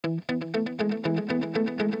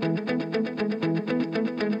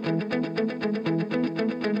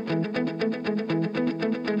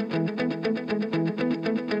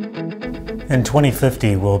In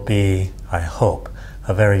 2050, we'll be, I hope,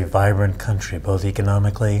 a very vibrant country, both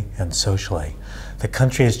economically and socially. The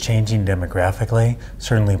country is changing demographically.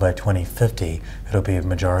 Certainly by 2050, it'll be a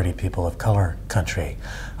majority people of color country.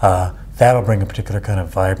 That'll bring a particular kind of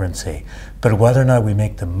vibrancy. But whether or not we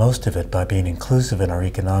make the most of it by being inclusive in our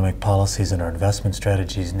economic policies and our investment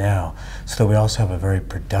strategies now, so that we also have a very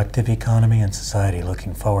productive economy and society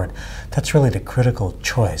looking forward, that's really the critical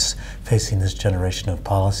choice facing this generation of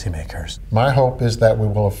policymakers. My hope is that we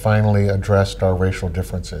will have finally addressed our racial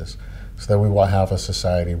differences, so that we will have a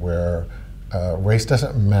society where race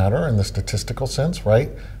doesn't matter in the statistical sense,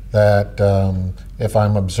 right? That if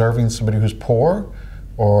I'm observing somebody who's poor,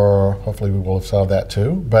 or hopefully we will have solved that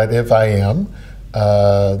too, but if I am,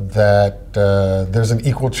 that there's an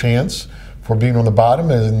equal chance for being on the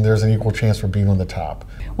bottom and there's an equal chance for being on the top.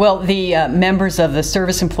 Well, the members of the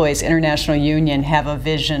Service Employees International Union have a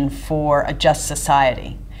vision for a just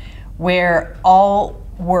society where all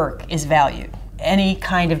work is valued. Any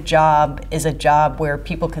kind of job is a job where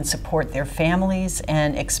people can support their families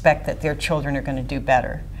and expect that their children are going to do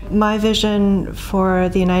better. My vision for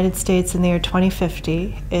the United States in the year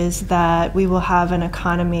 2050 is that we will have an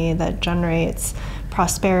economy that generates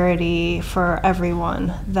prosperity for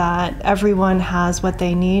everyone, that everyone has what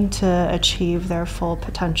they need to achieve their full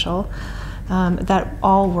potential, that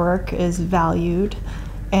all work is valued,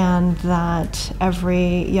 and that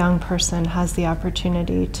every young person has the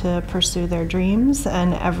opportunity to pursue their dreams,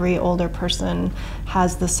 and every older person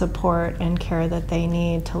has the support and care that they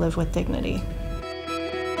need to live with dignity.